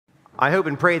I hope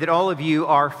and pray that all of you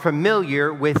are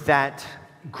familiar with that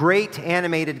great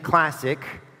animated classic,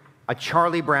 A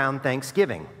Charlie Brown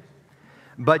Thanksgiving.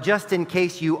 But just in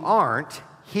case you aren't,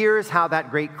 here's how that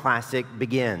great classic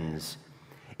begins.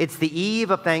 It's the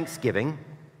eve of Thanksgiving,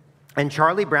 and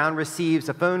Charlie Brown receives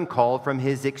a phone call from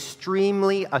his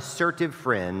extremely assertive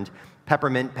friend,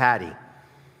 Peppermint Patty,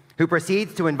 who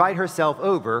proceeds to invite herself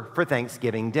over for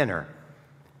Thanksgiving dinner.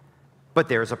 But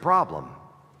there's a problem.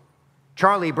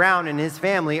 Charlie Brown and his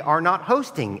family are not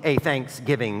hosting a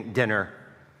Thanksgiving dinner.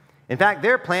 In fact,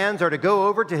 their plans are to go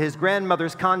over to his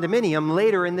grandmother's condominium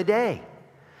later in the day.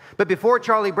 But before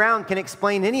Charlie Brown can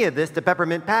explain any of this to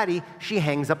Peppermint Patty, she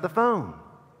hangs up the phone.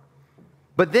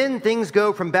 But then things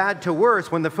go from bad to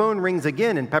worse when the phone rings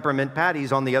again and Peppermint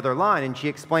Patty's on the other line, and she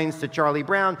explains to Charlie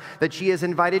Brown that she has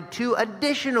invited 2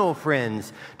 additional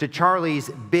friends to Charlie's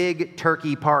big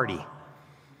turkey party.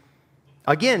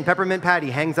 Again, Peppermint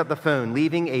Patty hangs up the phone,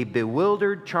 leaving a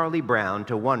bewildered Charlie Brown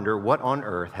to wonder what on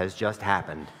earth has just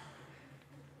happened.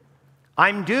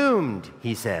 "I'm doomed,"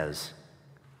 he says.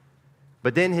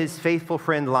 But then his faithful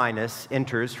friend Linus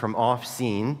enters from off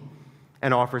scene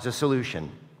and offers a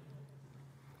solution.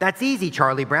 "That's easy,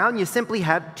 Charlie Brown. You simply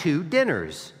have 2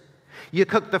 dinners. You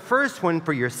cook the first one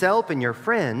for yourself and your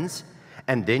friends,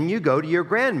 and then you go to your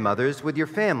grandmother's with your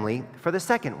family for the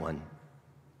second one."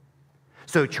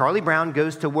 So Charlie Brown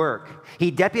goes to work.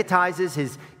 He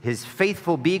deputizes his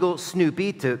faithful beagle,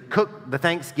 Snoopy, to cook the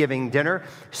Thanksgiving dinner.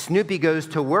 Snoopy goes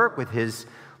to work with his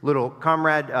little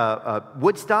comrade,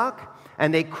 Woodstock,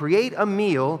 and they create a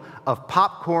meal of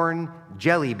popcorn,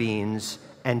 jelly beans,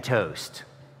 and toast.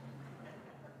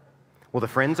 Well, the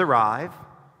friends arrive.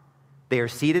 They are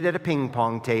seated at a ping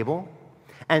pong table,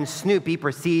 and Snoopy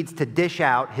proceeds to dish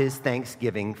out his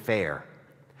Thanksgiving fare.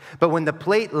 But when the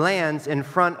plate lands in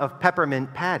front of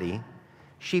Peppermint Patty,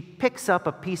 she picks up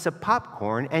a piece of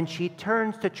popcorn and she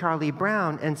turns to Charlie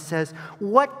Brown and says,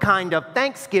 "What kind of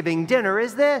Thanksgiving dinner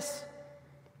is this?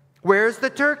 Where's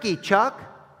the turkey, Chuck?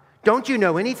 Don't you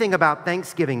know anything about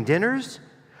Thanksgiving dinners?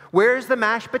 Where's the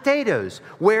mashed potatoes?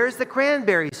 Where's the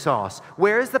cranberry sauce?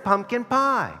 Where's the pumpkin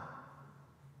pie?"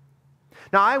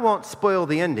 Now, I won't spoil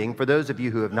the ending for those of you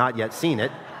who have not yet seen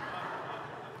it.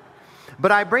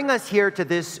 But I bring us here to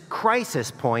this crisis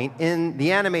point in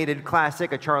the animated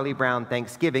classic, A Charlie Brown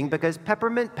Thanksgiving, because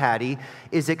Peppermint Patty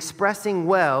is expressing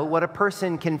well what a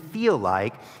person can feel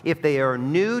like if they are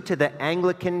new to the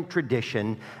Anglican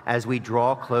tradition as we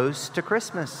draw close to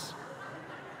Christmas.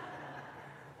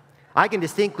 I can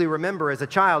distinctly remember as a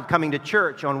child coming to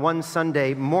church on one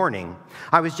Sunday morning.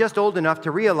 I was just old enough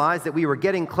to realize that we were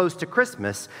getting close to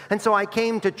Christmas, and so I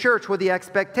came to church with the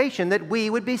expectation that we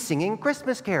would be singing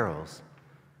Christmas carols.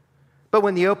 But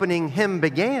when the opening hymn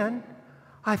began,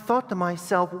 I thought to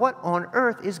myself, what on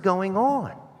earth is going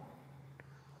on?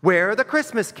 Where are the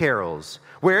Christmas carols?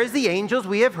 Where is the angels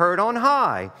we have heard on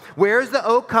high? Where is the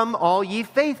 "O come all ye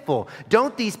faithful"?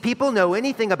 Don't these people know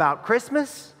anything about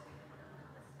Christmas?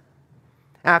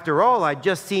 After all, I'd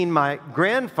just seen my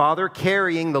grandfather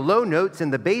carrying the low notes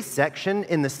in the bass section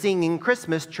in the singing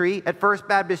Christmas tree at First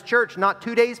Baptist Church not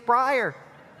 2 days prior.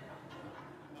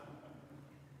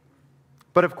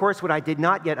 But of course, what I did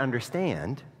not yet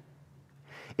understand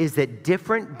is that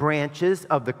different branches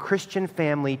of the Christian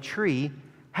family tree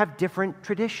have different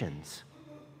traditions.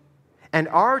 And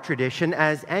our tradition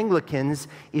as Anglicans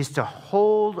is to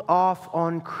hold off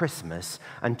on Christmas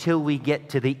until we get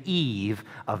to the eve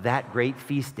of that great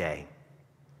feast day.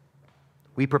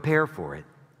 We prepare for it.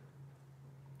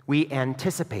 We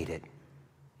anticipate it.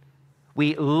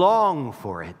 We long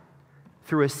for it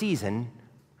through a season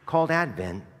called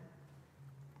Advent.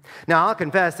 Now, I'll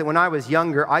confess that when I was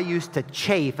younger, I used to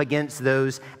chafe against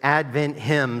those Advent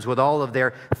hymns with all of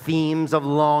their themes of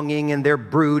longing and their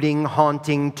brooding,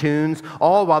 haunting tunes,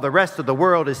 all while the rest of the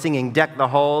world is singing Deck the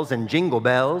Halls and Jingle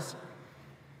Bells.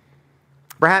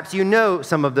 Perhaps you know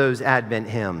some of those Advent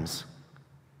hymns.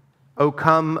 O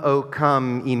come,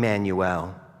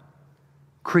 Emmanuel,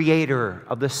 Creator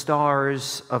of the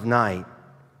stars of night.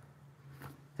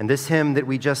 And this hymn that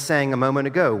we just sang a moment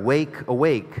ago, Wake,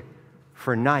 awake,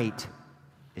 for night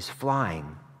is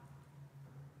flying.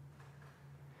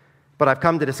 But I've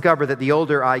come to discover that the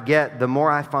older I get, the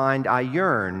more I find I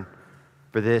yearn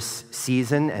for this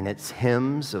season and its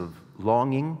hymns of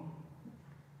longing.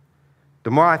 The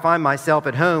more I find myself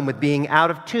at home with being out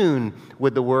of tune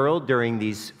with the world during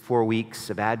these 4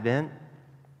 weeks of Advent.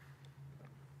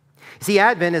 See,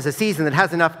 Advent is a season that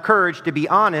has enough courage to be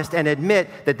honest and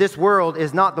admit that this world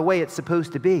is not the way it's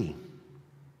supposed to be.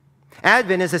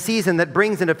 Advent is a season that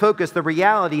brings into focus the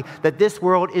reality that this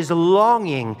world is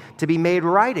longing to be made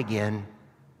right again.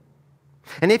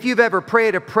 And if you've ever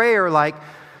prayed a prayer like,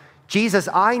 Jesus,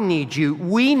 I need you,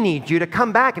 we need you to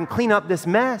come back and clean up this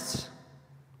mess.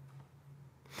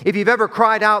 If you've ever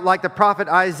cried out like the prophet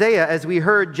Isaiah, as we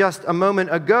heard just a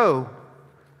moment ago,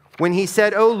 when he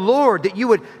said, "Oh Lord, that you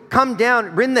would come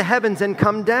down, rend the heavens and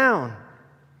come down,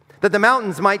 that the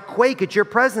mountains might quake at your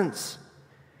presence,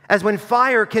 as when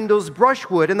fire kindles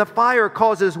brushwood and the fire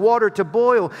causes water to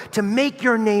boil, to make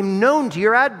your name known to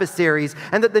your adversaries,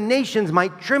 and that the nations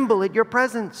might tremble at your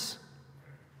presence."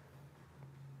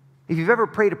 If you've ever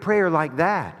prayed a prayer like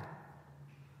that,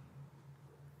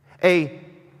 a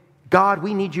God,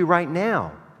 we need you right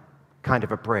now kind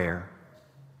of a prayer,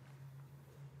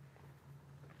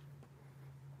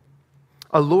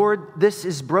 a Lord, this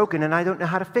is broken and I don't know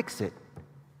how to fix it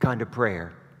kind of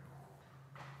prayer,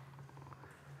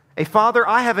 a Father,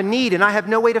 I have a need and I have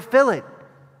no way to fill it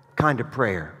kind of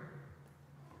prayer.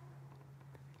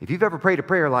 If you've ever prayed a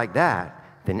prayer like that,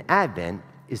 then Advent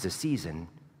is a season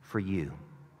for you.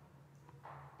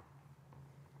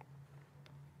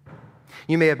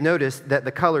 You may have noticed that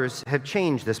the colors have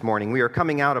changed this morning. We are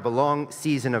coming out of a long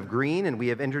season of green, and we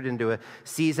have entered into a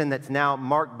season that's now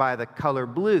marked by the color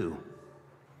blue.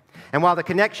 And while the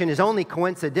connection is only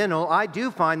coincidental, I do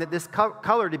find that this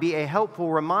color to be a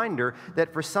helpful reminder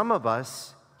that for some of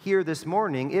us here this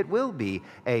morning, it will be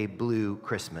a blue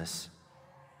Christmas.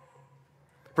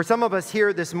 For some of us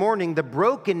here this morning, the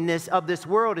brokenness of this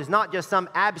world is not just some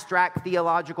abstract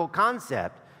theological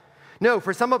concept. No,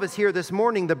 for some of us here this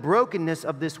morning, the brokenness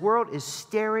of this world is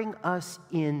staring us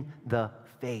in the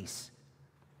face.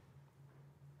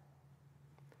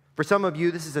 For some of you,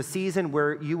 this is a season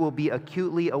where you will be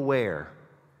acutely aware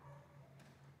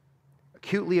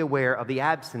of the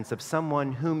absence of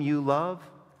someone whom you love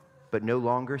but no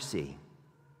longer see.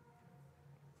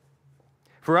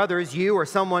 For others, you or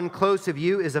someone close of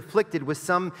you is afflicted with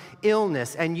some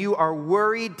illness, and you are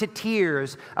worried to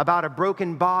tears about a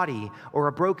broken body or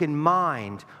a broken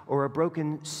mind or a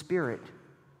broken spirit.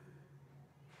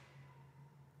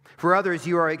 For others,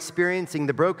 you are experiencing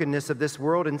the brokenness of this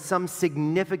world in some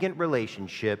significant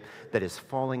relationship that is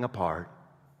falling apart.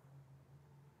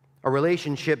 A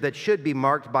relationship that should be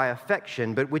marked by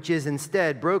affection, but which is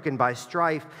instead broken by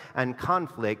strife and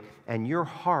conflict, and your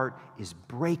heart is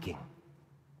breaking.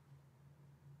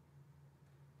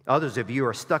 Others of you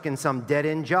are stuck in some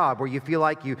dead-end job where you feel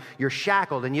like you're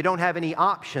shackled and you don't have any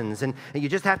options, and you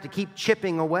just have to keep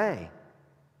chipping away.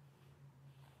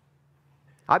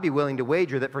 I'd be willing to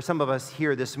wager that for some of us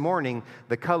here this morning,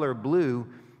 the color blue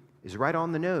is right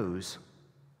on the nose.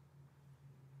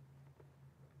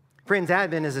 Friends,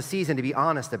 Advent is a season to be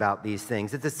honest about these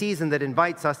things. It's a season that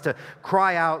invites us to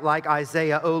cry out like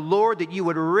Isaiah, "Oh Lord, that you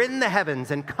would rend the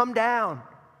heavens and come down.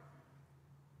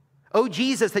 Oh,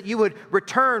 Jesus, that you would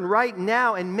return right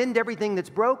now and mend everything that's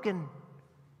broken."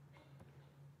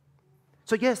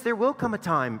 So yes, there will come a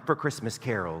time for Christmas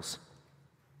carols.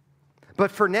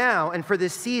 But for now and for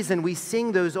this season, we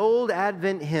sing those old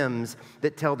Advent hymns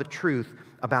that tell the truth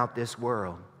about this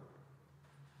world.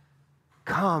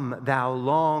 Come, thou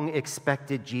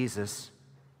long-expected Jesus,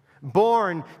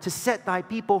 born to set thy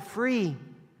people free.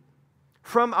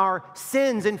 From our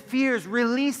sins and fears,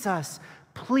 release us.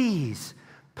 Please,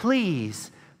 please,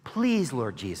 please,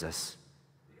 Lord Jesus,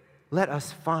 let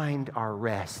us find our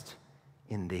rest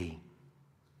in thee.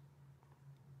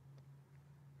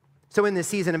 So in this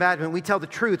season of Advent, we tell the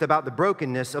truth about the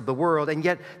brokenness of the world, and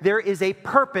yet there is a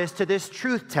purpose to this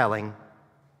truth-telling.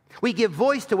 We give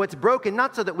voice to what's broken,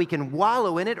 not so that we can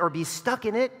wallow in it or be stuck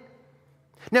in it.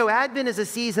 No, Advent is a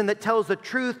season that tells the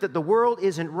truth that the world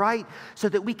isn't right, so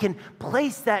that we can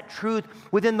place that truth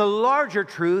within the larger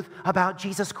truth about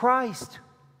Jesus Christ.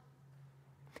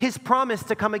 His promise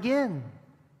to come again.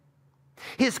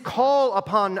 His call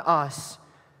upon us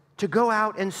to go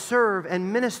out and serve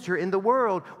and minister in the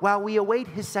world while we await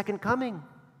his second coming.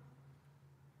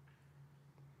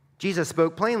 Jesus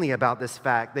spoke plainly about this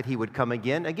fact that he would come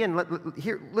again. Again,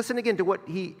 listen again to what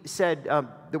he said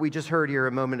that we just heard here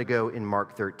a moment ago in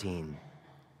Mark 13.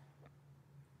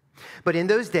 But in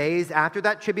those days, after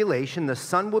that tribulation, the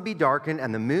sun will be darkened,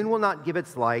 and the moon will not give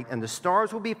its light, and the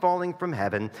stars will be falling from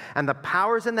heaven, and the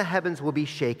powers in the heavens will be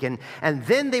shaken. And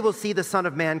then they will see the Son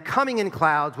of Man coming in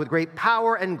clouds with great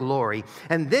power and glory.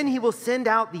 And then he will send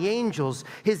out the angels,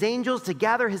 his angels, to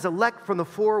gather his elect from the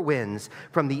four winds,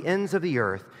 from the ends of the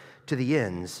earth to the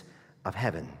ends of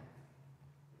heaven.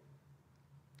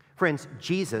 Friends,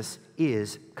 Jesus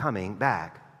is coming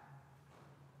back.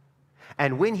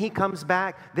 And when he comes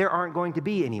back, there aren't going to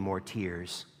be any more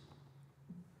tears.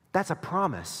 That's a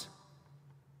promise.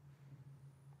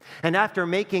 And after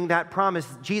making that promise,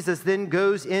 Jesus then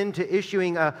goes into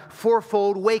issuing a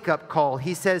fourfold wake-up call.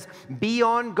 He says, be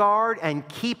on guard and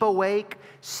keep awake,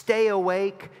 stay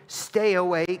awake, stay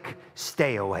awake,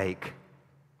 stay awake.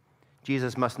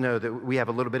 Jesus must know that we have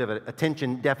a little bit of an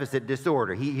attention deficit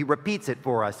disorder. He repeats it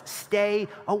for us. Stay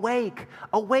awake.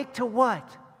 Awake to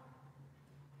what?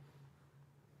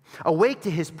 Awake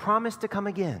to his promise to come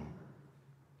again.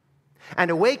 And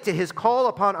awake to his call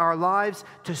upon our lives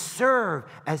to serve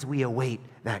as we await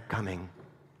that coming.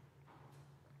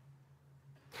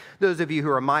 Those of you who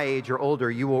are my age or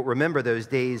older, you will remember those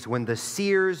days when the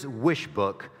Sears wish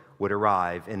book would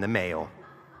arrive in the mail.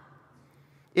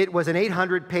 It was an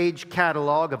 800-page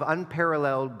catalog of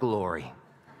unparalleled glory.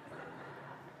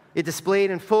 It displayed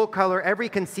in full color every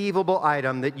conceivable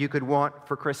item that you could want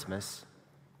for Christmas.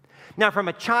 Now, from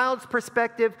a child's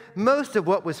perspective, most of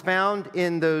what was found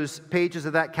in those pages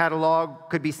of that catalog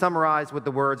could be summarized with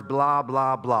the words blah,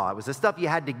 blah, blah. It was the stuff you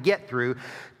had to get through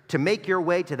to make your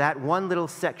way to that one little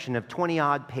section of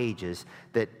 20-odd pages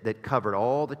that covered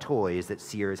all the toys that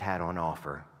Sears had on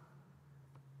offer.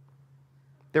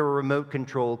 There were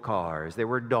remote-control cars, there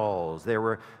were dolls, there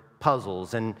were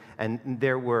puzzles, and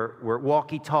there were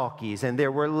walkie-talkies, and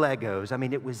there were Legos. I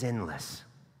mean, it was endless.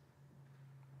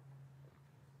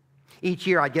 Each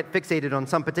year, I'd get fixated on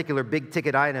some particular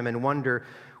big-ticket item and wonder,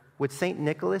 would St.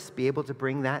 Nicholas be able to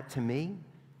bring that to me?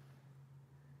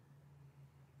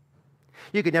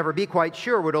 You could never be quite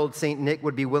sure what old St. Nick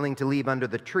would be willing to leave under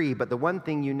the tree, but the one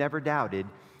thing you never doubted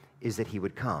is that he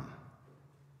would come.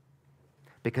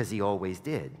 Because he always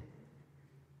did.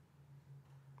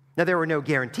 Now, there were no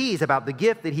guarantees about the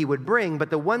gift that he would bring, but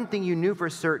the one thing you knew for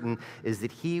certain is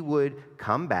that he would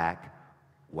come back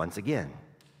once again.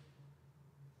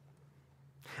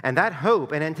 And that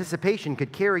hope and anticipation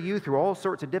could carry you through all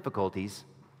sorts of difficulties.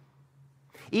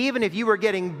 Even if you were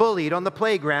getting bullied on the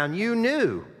playground, you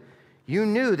knew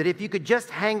that if you could just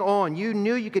hang on, you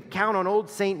knew you could count on old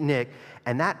St. Nick,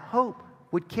 and that hope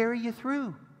would carry you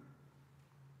through.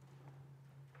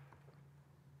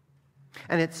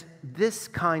 And it's this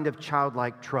kind of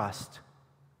childlike trust,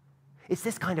 it's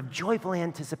this kind of joyful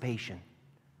anticipation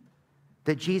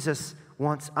that Jesus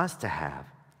wants us to have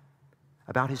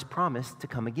about his promise to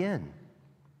come again.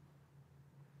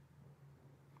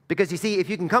 Because you see, if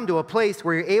you can come to a place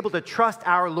where you're able to trust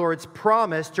our Lord's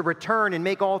promise to return and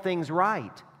make all things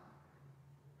right,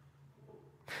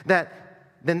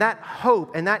 then that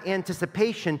hope and that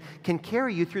anticipation can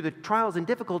carry you through the trials and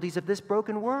difficulties of this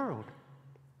broken world.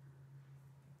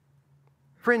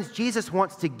 Friends, Jesus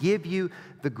wants to give you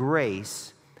the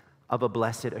grace of a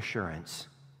blessed assurance.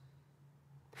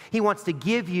 He wants to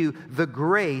give you the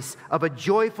grace of a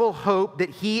joyful hope that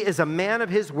he is a man of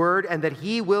his word and that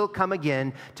he will come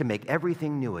again to make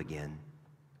everything new again.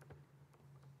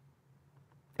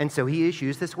 And so he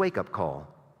issues this wake-up call.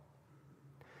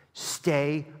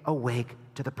 Stay awake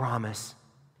to the promise.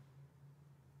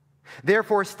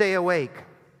 Therefore, stay awake.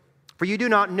 For you do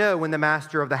not know when the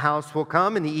master of the house will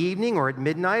come, in the evening or at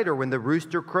midnight or when the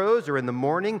rooster crows or in the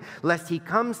morning, lest he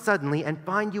come suddenly and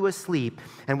find you asleep.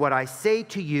 And what I say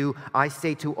to you, I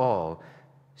say to all,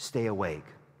 stay awake.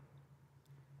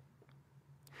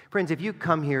 Friends, if you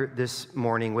come here this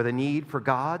morning with a need for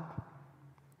God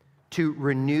to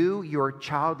renew your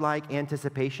childlike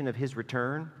anticipation of his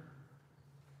return,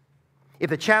 if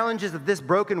the challenges of this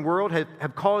broken world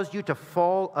have caused you to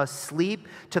fall asleep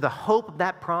to the hope of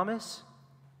that promise,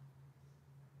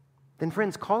 then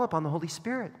friends, call upon the Holy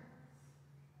Spirit.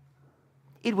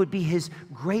 It would be his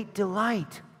great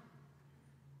delight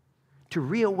to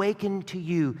reawaken to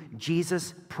you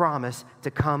Jesus' promise to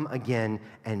come again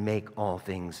and make all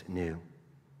things new.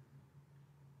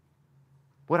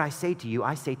 What I say to you,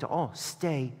 I say to all,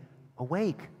 stay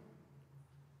awake.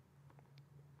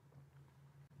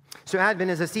 So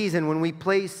Advent is a season when we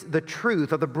place the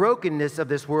truth of the brokenness of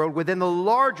this world within the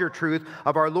larger truth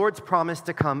of our Lord's promise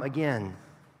to come again.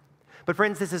 But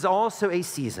friends, this is also a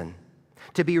season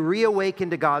to be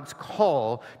reawakened to God's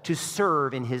call to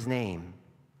serve in his name.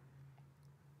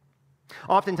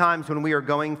 Oftentimes when we are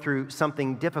going through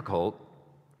something difficult,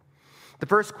 the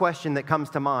first question that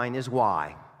comes to mind is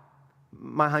why?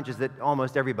 My hunch is that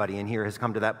almost everybody in here has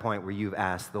come to that point where you've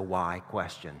asked the why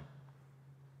question.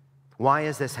 Why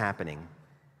is this happening?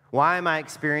 Why am I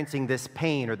experiencing this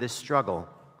pain or this struggle?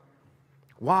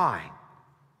 Why?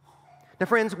 Now,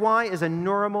 friends, why is a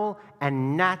normal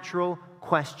and natural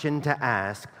question to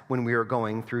ask when we are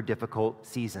going through difficult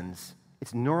seasons.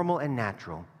 It's normal and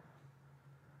natural.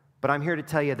 But I'm here to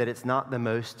tell you that it's not the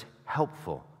most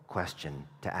helpful question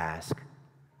to ask.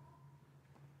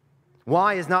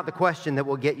 Why is not the question that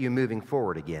will get you moving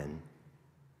forward again.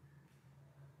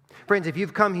 Friends, if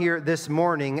you've come here this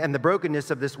morning and the brokenness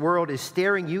of this world is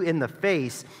staring you in the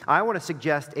face, I want to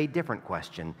suggest a different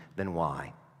question than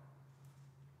why.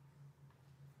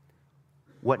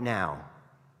 What now,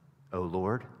 O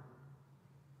Lord?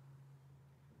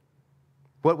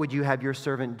 What would you have your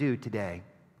servant do today?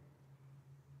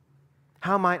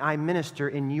 How might I minister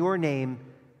in your name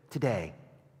today?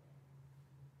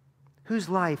 Whose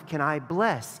life can I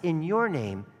bless in your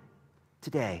name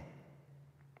today?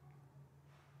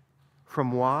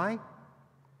 From why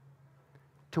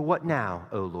to what now,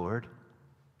 O Lord?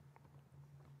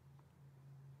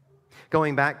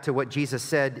 Going back to what Jesus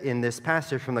said in this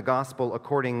passage from the Gospel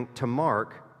according to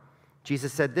Mark,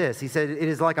 Jesus said this. He said, "It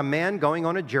is like a man going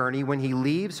on a journey when he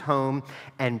leaves home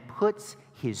and puts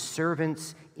his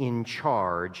servants in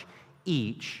charge,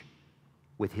 each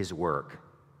with his work."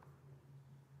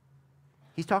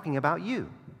 He's talking about you.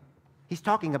 He's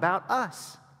talking about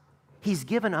us. He's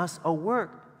given us a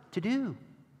work to do.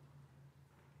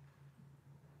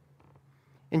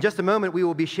 In just a moment, we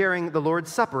will be sharing the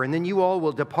Lord's Supper, and then you all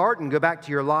will depart and go back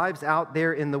to your lives out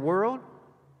there in the world.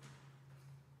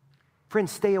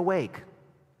 Friends, stay awake.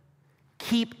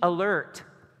 Keep alert.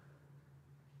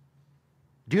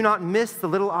 Do not miss the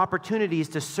little opportunities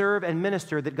to serve and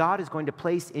minister that God is going to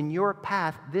place in your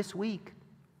path this week.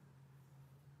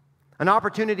 An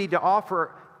opportunity to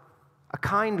offer a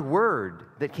kind word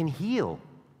that can heal,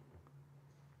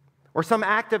 or some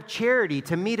act of charity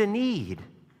to meet a need,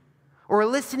 or a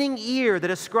listening ear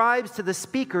that ascribes to the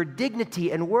speaker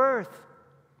dignity and worth.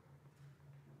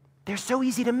 They're so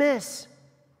easy to miss.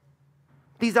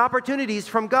 These opportunities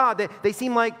from God, they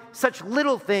seem like such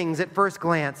little things at first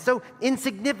glance, so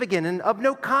insignificant and of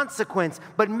no consequence,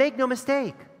 but make no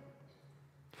mistake.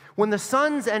 When the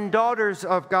sons and daughters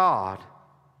of God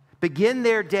begin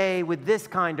their day with this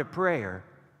kind of prayer,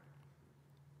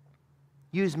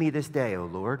 "Use me this day, O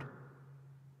Lord.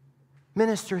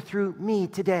 Minister through me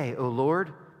today, O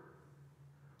Lord.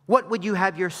 What would you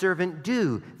have your servant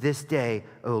do this day,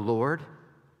 O Lord?"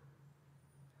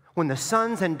 When the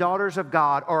sons and daughters of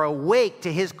God are awake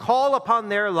to his call upon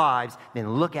their lives,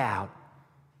 then look out.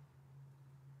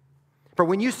 For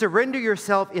when you surrender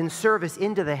yourself in service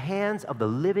into the hands of the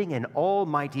living and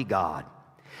almighty God,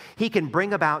 he can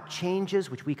bring about changes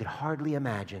which we could hardly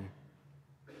imagine.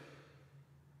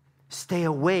 Stay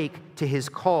awake to his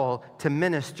call to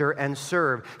minister and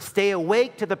serve. Stay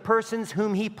awake to the persons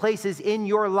whom he places in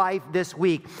your life this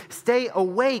week. Stay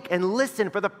awake and listen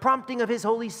for the prompting of his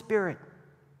Holy Spirit.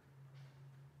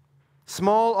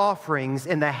 Small offerings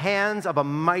in the hands of a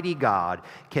mighty God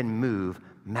can move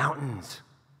mountains.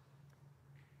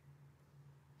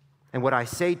 And what I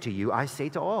say to you, I say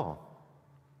to all.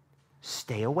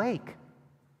 Stay awake.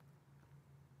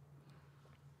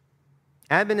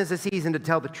 Advent is a season to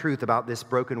tell the truth about this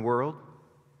broken world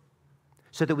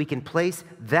so that we can place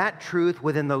that truth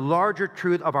within the larger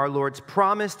truth of our Lord's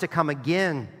promise to come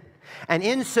again. And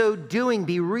in so doing,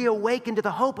 be reawakened to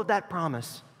the hope of that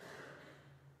promise.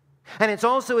 And it's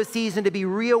also a season to be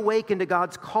reawakened to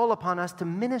God's call upon us to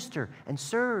minister and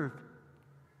serve.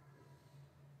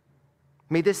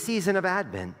 May this season of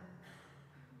Advent,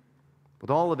 with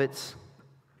all of its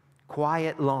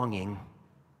quiet longing,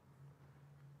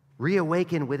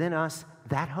 reawaken within us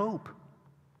that hope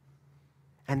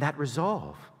and that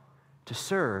resolve to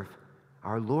serve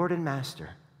our Lord and Master.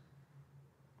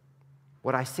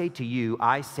 What I say to you,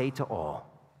 I say to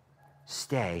all.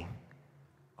 Stay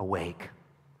awake.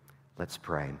 Let's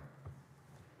pray.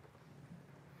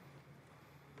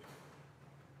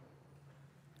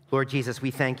 Lord Jesus,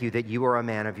 we thank you that you are a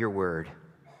man of your word.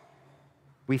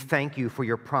 We thank you for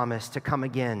your promise to come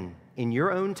again in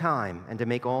your own time and to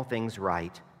make all things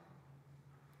right.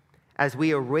 As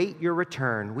we await your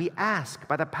return, we ask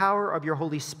by the power of your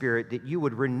Holy Spirit that you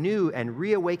would renew and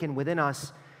reawaken within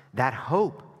us that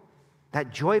hope,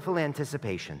 that joyful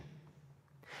anticipation,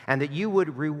 and that you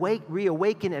would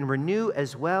reawaken and renew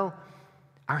as well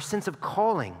our sense of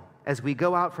calling as we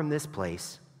go out from this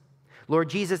place. Lord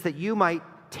Jesus, that you might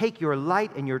take your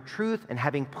light and your truth, and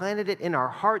having planted it in our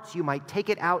hearts, you might take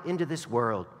it out into this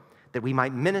world, that we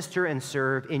might minister and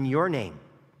serve in your name.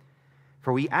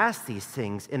 For we ask these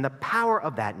things in the power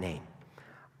of that name.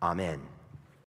 Amen.